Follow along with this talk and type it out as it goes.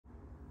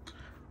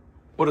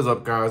What is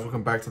up, guys?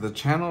 Welcome back to the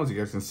channel. As you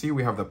guys can see,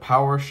 we have the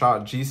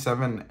PowerShot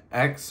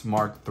G7X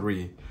Mark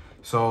III.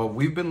 So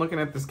we've been looking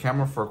at this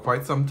camera for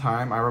quite some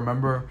time. I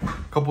remember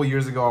a couple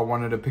years ago I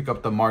wanted to pick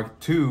up the Mark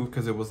II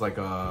because it was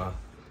I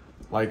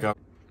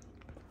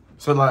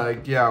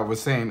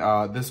was saying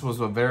this was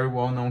a very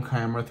well-known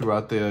camera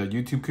throughout the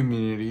YouTube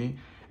community,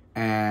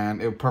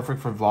 and it was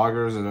perfect for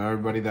vloggers and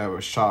everybody that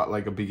was shot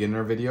like a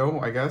beginner video,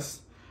 I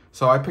guess.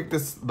 So I picked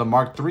the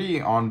Mark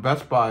III on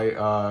Best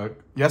Buy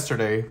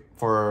yesterday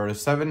for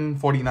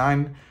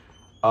 $749.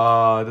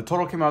 The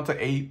total came out to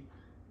around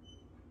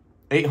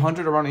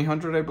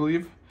 800, I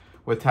believe,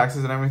 with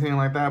taxes and everything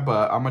like that.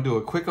 But I'm gonna do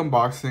a quick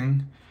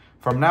unboxing.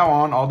 From now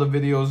on, all the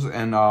videos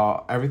and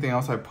everything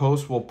else I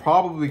post will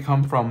probably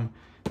come from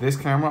this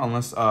camera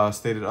unless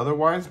stated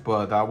otherwise.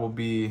 But that will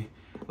be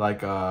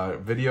like a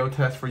video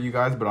test for you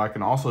guys. But I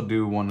can also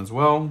do one as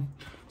well.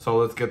 So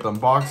let's get the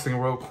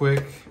unboxing real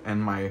quick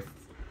and my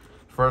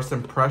first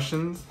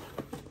impressions.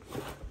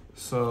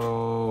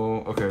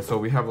 So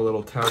we have a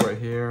little tab right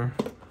here,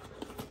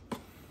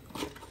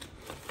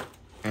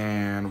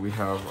 and we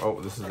have, oh,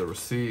 this is the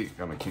receipt,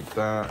 gonna keep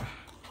that.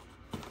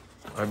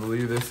 I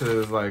believe this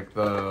is like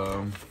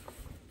the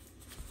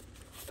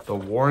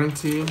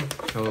warranty,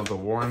 the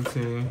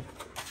warranty.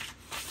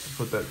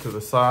 Put that to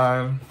the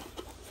side.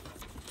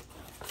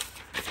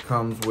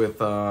 Comes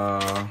with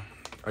I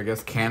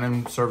guess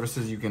Canon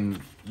services you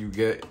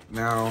get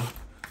now.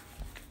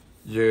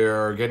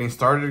 Your getting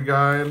started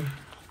guide,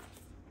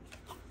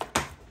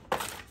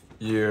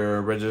 your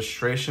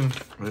registration.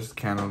 This is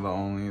Canada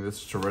only.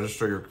 This is to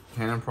register your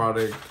Canon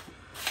product.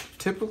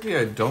 Typically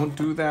I don't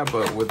do that,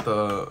 but with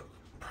the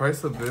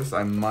price of this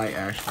I might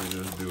actually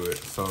just do it.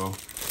 So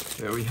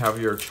there we have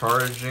your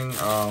charging,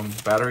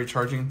 battery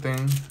charging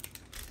thing.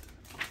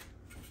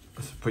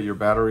 Let's put your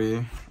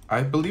battery.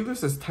 I believe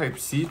this is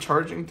Type-C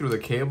charging through the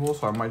cable,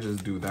 so I might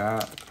just do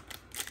that.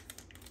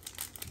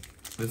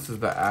 This is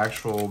the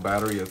actual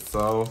battery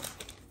itself,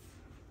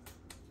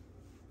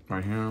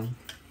 right here.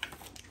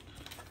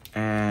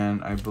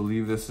 And I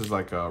believe this is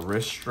like a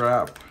wrist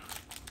strap.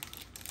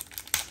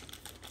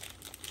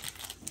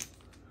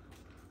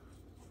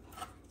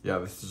 Yeah,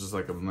 this is just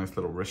like a nice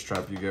little wrist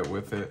strap you get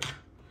with it.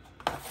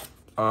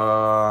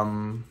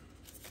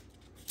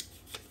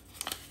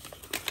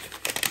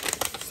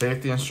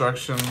 Safety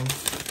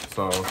instructions.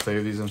 So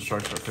save these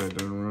instructions. Okay,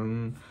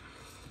 didn't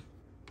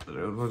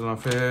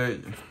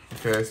fit.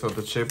 Okay, so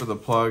the shape of the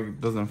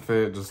plug doesn't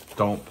fit, just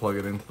don't plug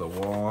it into the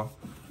wall.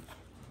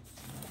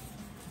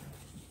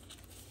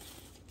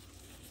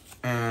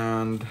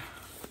 And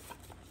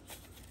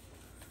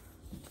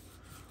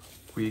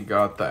we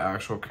got the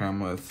actual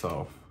camera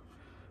itself.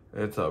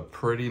 It's a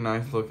pretty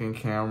nice looking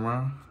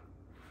camera.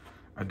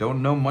 I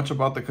don't know much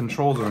about the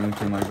controls or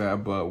anything like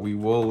that, but we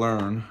will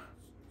learn.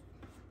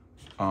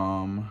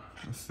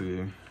 Let's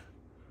see.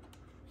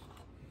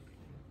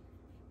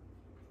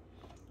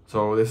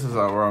 So this is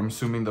where I'm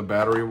assuming the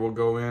battery will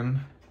go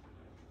in.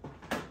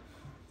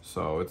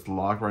 So it's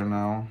locked right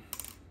now.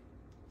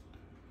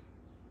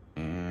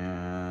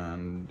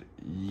 And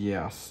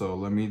yeah, so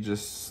let me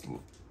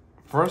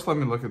first let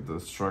me look at the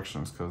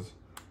instructions, because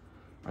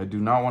I do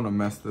not want to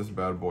mess this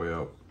bad boy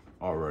up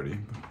already,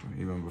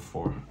 even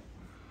before.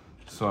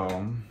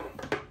 So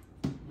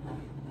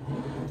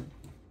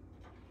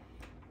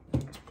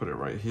let's put it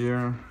right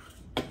here.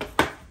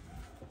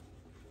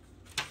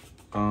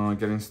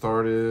 Getting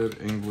started,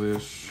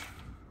 English.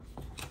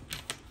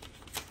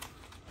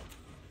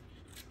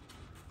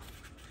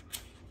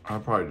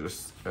 I'll probably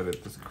just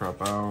edit this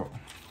crap out.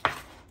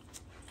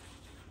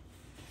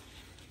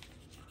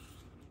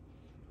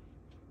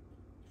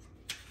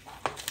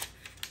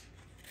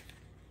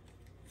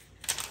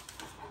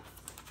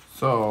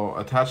 So,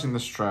 attaching the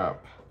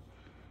strap.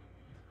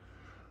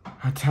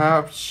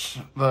 Attach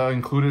the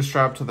included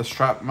strap to the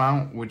strap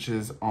mount, which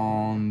is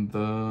on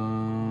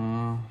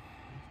the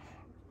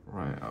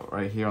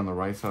right here on the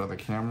right side of the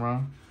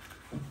camera,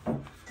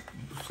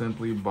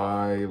 simply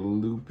by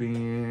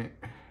looping it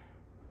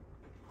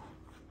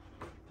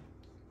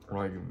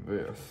like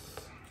this.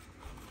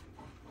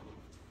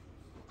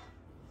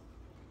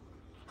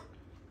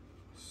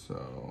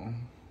 So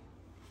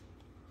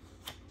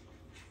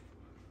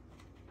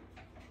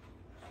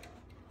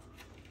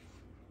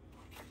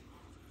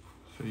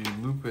you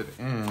loop it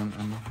in, and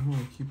how do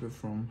I keep it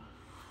from,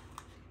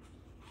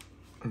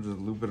 or just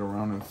loop it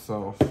around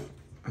itself,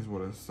 is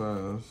what it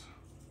says.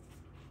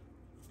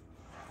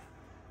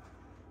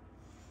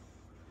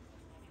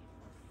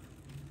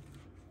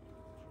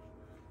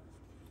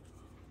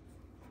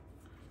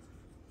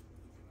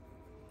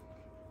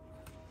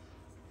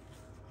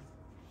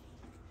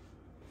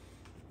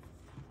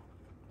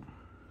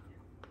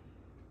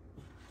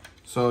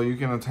 So you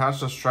can attach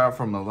the strap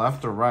from the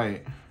left or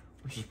right,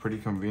 which is pretty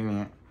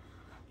convenient.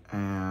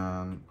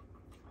 And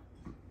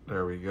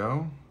there we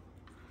go.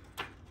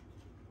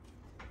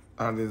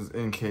 That is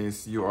in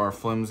case you are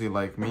flimsy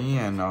like me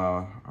and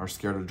are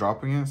scared of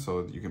dropping it,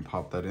 so you can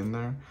pop that in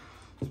there.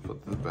 Let's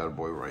put this bad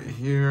boy right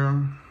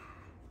here.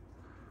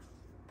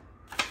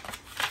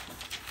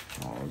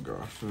 All Oh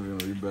gosh, this is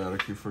gonna be bad. I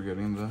keep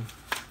forgetting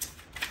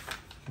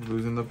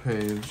losing the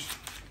page.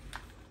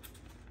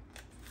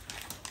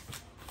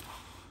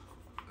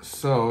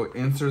 So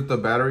insert the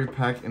battery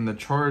pack in the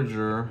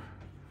charger.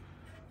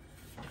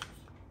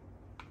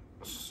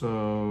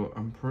 So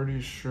I'm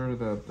pretty sure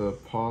that the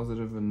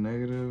positive and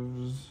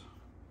negatives,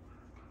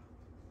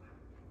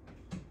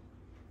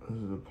 this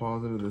is a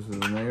positive, this is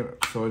a negative.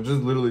 So it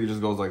just literally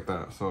just goes like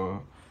that.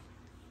 So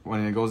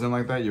when it goes in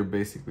like that, you're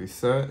basically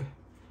set.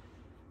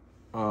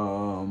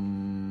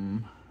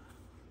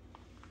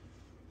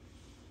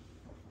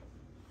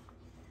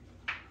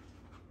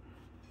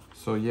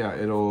 So yeah,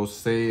 it'll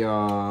say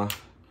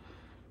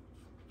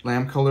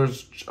lamp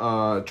colors,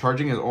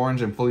 charging is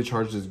orange and fully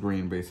charged is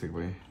green,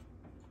 basically.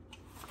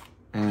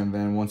 And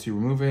then once you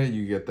remove it,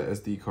 you get the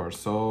SD card.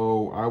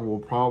 So I will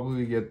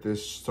probably get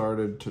this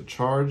started to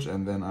charge,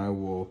 and then I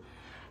will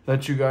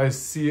let you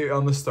guys see it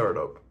on the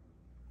startup.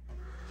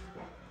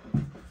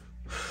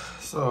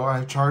 So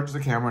I charged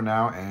the camera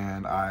now,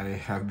 and I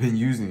have been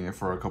using it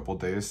for a couple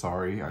days.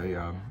 Sorry,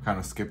 I kind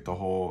of skipped the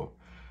whole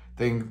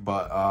thing,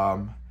 but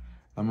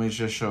let me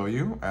just show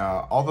you.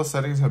 All the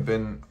settings have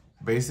been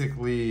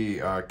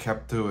basically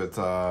kept to its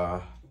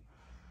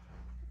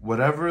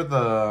whatever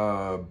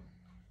the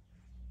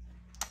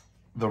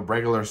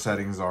regular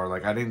settings are.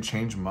 Like, I didn't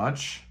change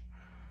much.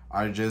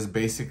 I just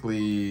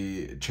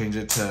basically changed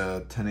it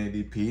to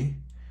 1080p,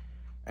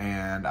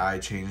 and I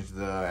changed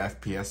the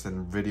FPS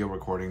and video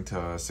recording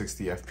to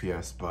 60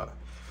 FPS. But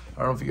I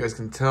don't know if you guys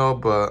can tell,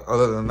 but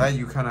other than that,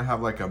 you kind of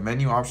have like a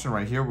menu option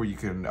right here where you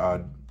can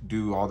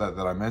do all that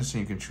I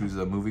mentioned. You can choose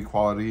the movie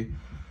quality,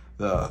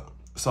 the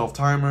self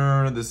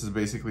timer. This is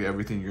basically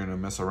everything you're gonna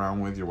mess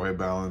around with, your white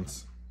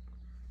balance,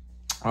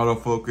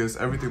 autofocus,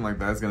 everything like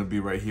that is gonna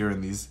be right here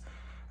in these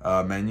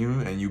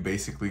menu, and you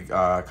basically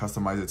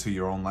customize it to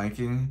your own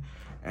liking.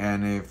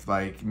 And if,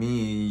 like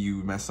me,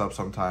 you mess up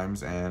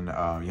sometimes and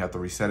you have to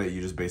reset it, you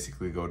just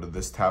basically go to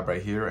this tab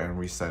right here and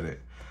reset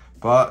it.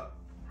 But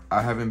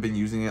I haven't been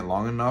using it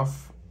long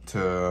enough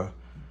to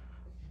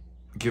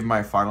give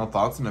my final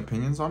thoughts and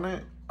opinions on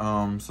it.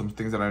 Some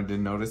things that I did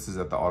notice is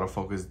that the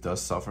autofocus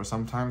does suffer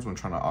sometimes when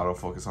trying to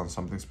autofocus on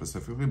something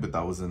specifically, but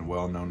that was a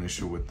well-known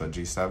issue with the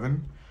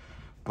G7.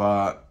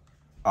 But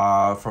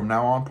from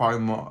now on, probably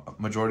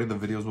majority of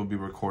the videos will be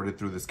recorded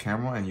through this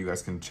camera, and you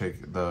guys can check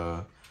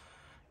the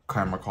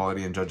camera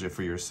quality and judge it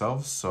for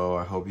yourselves. So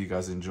I hope you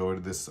guys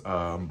enjoyed this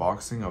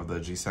unboxing of the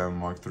G7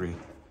 Mark III.